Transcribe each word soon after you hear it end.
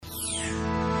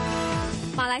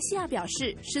马来西亚表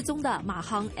示，失踪的马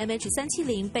航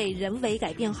MH370被人为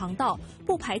改变航道，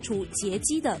不排除劫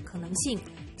机的可能性。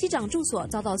机长住所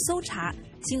遭到搜查，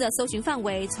新的搜寻范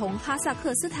围从哈萨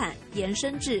克斯坦延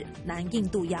伸至南印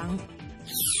度洋。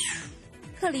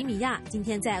克里米亚今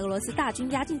天在俄罗斯大军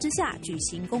压境之下举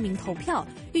行公民投票，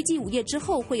预计5夜之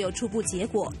后会有初步结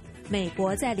果。美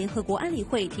国在联合国安理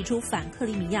会提出反克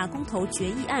里米亚公投决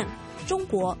议案，中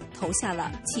国投下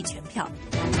了弃权票。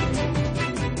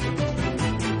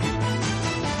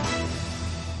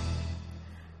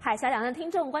海峡两岸听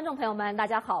众、观众朋友们，大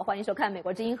家好，欢迎收看美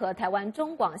国之音和台湾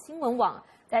中广新闻网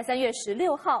在3月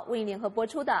16号为您联合播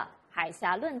出的海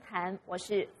峡论坛，我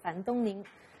是樊东宁。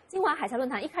今晚海峡论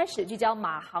坛一开始聚焦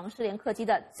马航失联客机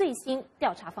的最新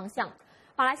调查方向。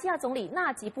马来西亚总理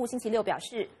纳吉布星期六表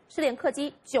示，失联客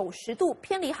机90度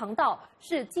偏离航道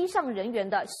是机上人员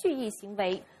的蓄意行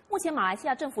为。目前马来西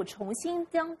亚政府重新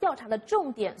将调查的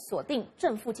重点锁定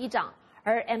正副机长。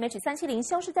而 MH370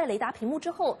 消失在雷达屏幕之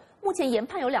后，目前研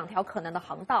判有2条可能的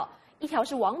航道，一条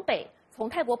是往北，从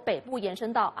泰国北部延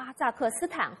伸到阿萨克斯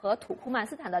坦和土库曼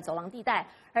斯坦的走廊地带，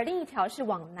而另一条是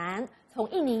往南，从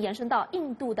印尼延伸到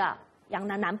印度的洋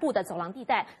南部的走廊地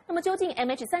带。那么究竟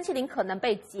MH370 可能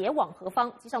被劫往何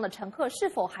方？机上的乘客是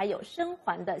否还有生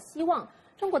还的希望？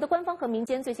中国的官方和民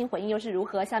间最新回应又是如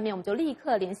何？下面我们就立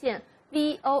刻连线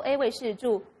VOA 卫视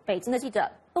驻北京的记者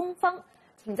东方。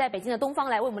请在北京的东方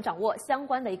来为我们掌握相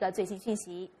关的一个最新讯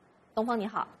息。东方你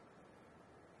好。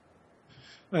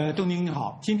东宁你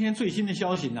好，今天最新的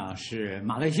消息呢是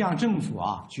马来西亚政府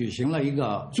举行了一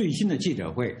个最新的记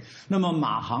者会。那么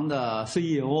马航的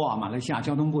CEO 马来西亚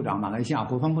交通部长、马来西亚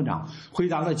国防部长回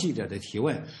答了记者的提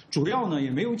问，主要呢也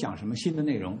没有讲什么新的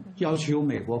内容，要求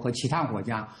美国和其他国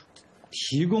家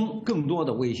提供更多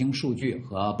的卫星数据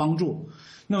和帮助。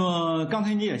那么刚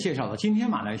才你也介绍了，今天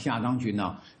马来西亚当局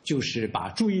呢，就是把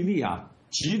注意力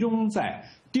集中在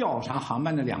调查航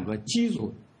班的两个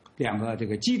这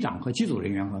个机长和机组人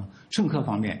员和乘客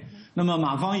方面。那么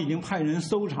马方已经派人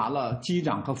搜查了机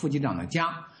长和副机长的家。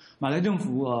马来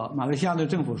西亚的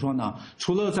政府说呢，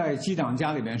除了在机长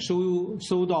家里面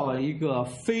搜到了一个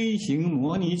飞行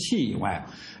模拟器以外，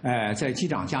在机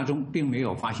长家中并没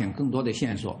有发现更多的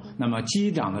线索。那么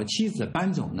机长的妻子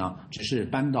搬走呢，只是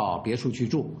搬到别处去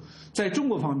住。在中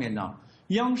国方面呢，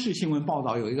央视新闻报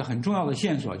道有一个很重要的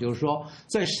线索，就是说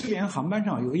在失联航班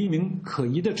上有一名可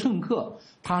疑的乘客，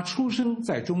他出生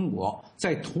在中国，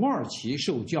在土耳其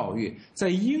受教育，在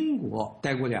英国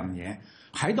待过2年。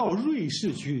还到瑞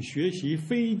士去学习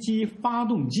飞机发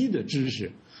动机的知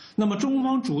识。那么中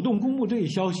方主动公布这一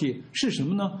消息是什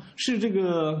么呢？是这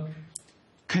个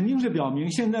肯定是表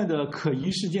明现在的可疑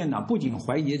事件呢，不仅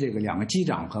怀疑这个2个机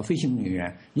长和飞行人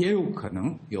员，也有可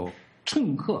能有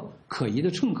可疑的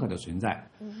乘客的存在。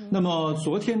那么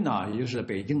昨天呢，也就是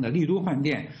北京的丽都饭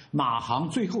店，马航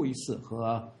最后一次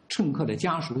和乘客的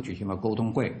家属举行了沟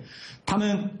通会。他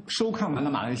们收看完了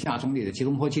马来西亚总理的吉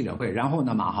隆坡记者会，然后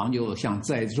呢，马航就向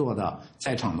在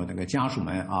场的那个家属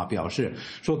们表示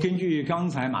说，根据刚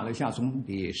才马来西亚总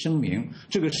理声明，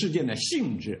这个事件的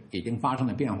性质已经发生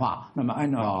了变化。那么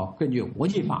根据国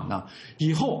际法呢，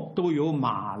以后都由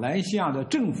马来西亚的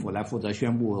政府来负责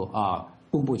宣布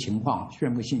公布情况、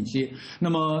宣布信息。那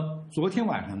么昨天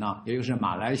晚上呢，也就是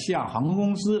马来西亚航空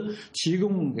公司提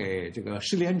供给这个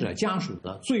失联者家属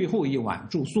的最后一晚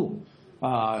住宿，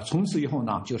从此以后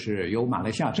呢，就是由马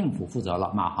来西亚政府负责了，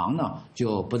马航呢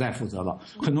就不再负责了。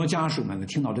很多家属们呢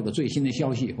听到这个最新的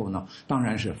消息以后呢，当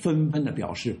然是纷纷的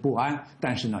表示不安，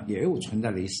但是呢，也有存在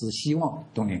了一丝希望。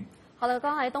东宁。好的，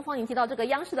刚才东方您提到这个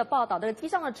央视的报道，这个机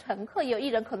上的乘客也有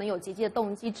1人可能有劫机的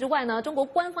动机之外呢，中国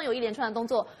官方有一连串的动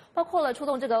作，包括了出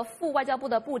动这个副外交部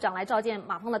的部长来召见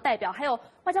马方的代表，还有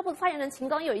外交部的发言人秦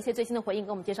刚也有一些最新的回应，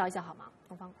跟我们介绍一下好吗？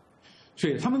东方。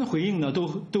对，他们的回应呢，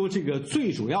都这个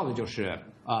最主要的就是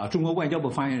中国外交部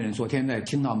发言人昨天在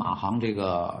听到马航这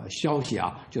个消息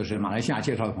就是马来西亚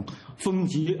介绍风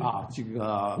机这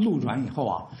个路转以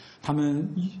后他们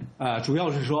主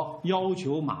要是说要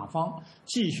求马方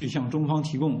继续向中方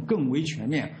提供更为全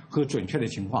面和准确的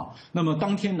情况。那么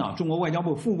当天呢，中国外交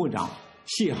部副部长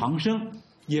谢航生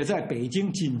也在北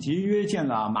京紧急约见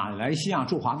了马来西亚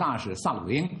驻华大使萨鲁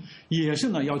丁，也是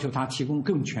呢要求他提供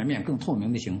更全面、更透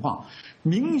明的情况。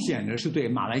明显的是对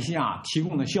马来西亚提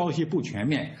供的消息不全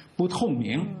面、不透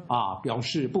明表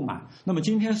示不满。那么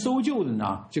今天搜救的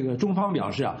呢，这个中方表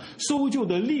示搜救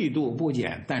的力度不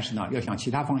减，但是呢要向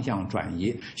其他方向转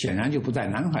移，显然就不在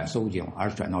南海搜救，而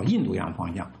是转到印度洋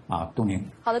方向东宁。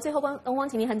好的，最后东方，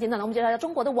请您很简短的我们介绍一下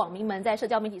中国的网民们在社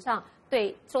交媒体上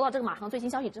对收到这个马航最新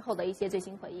消息之后的一些最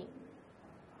新回应。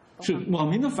是网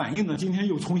民的反应呢，今天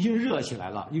又重新热起来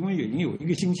了，因为已经有1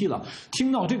个星期了。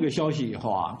听到这个消息以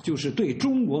后啊，就是对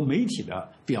中国媒体的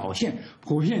表现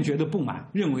普遍觉得不满，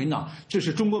认为呢这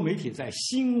是中国媒体在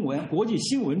国际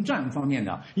新闻战方面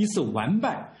的一次完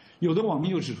败。有的网民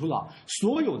就指出了，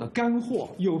所有的干货、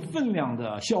有分量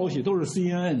的消息都是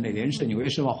CNN、美联社、纽约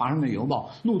时报、华盛顿邮报、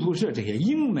路透社这些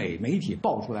英美媒体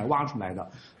爆出来、挖出来的，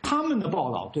他们的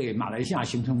报道对马来西亚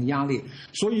形成了压力，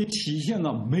所以体现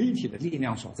了媒体的力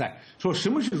量所在。说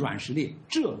什么是软实力？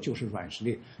这就是软实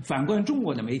力。反观中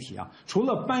国的媒体啊，除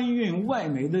了搬运外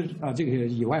媒的这个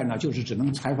以外呢，就是只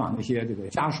能采访那些这个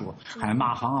家属，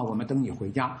马航啊，我们等你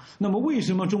回家。那么为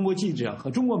什么中国记者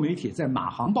和中国媒体在马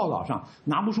航报道上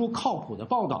拿不出靠谱的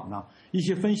报道呢？一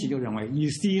些分析就认为，以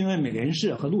CNN、美联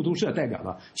社和路透社代表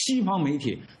的西方媒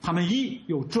体，他们一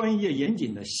有专业严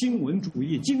谨的新闻主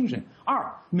义精神，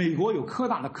二美国有科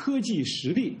大的科技实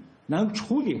力，能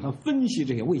处理和分析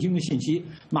这些卫星的信息。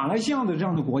马来西亚的这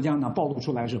样的国家呢，暴露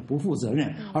出来是不负责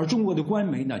任，而中国的官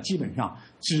媒呢，基本上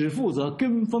只负责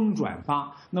跟风转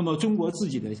发。那么中国自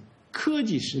己的科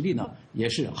技实力呢，也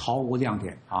是毫无亮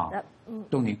点啊。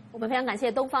东宁，我们非常感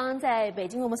谢东方在北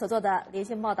京为我们所做的连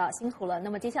线报道，辛苦了。那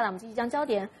么接下来我们继续将焦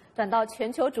点转到全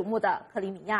球瞩目的克里米亚。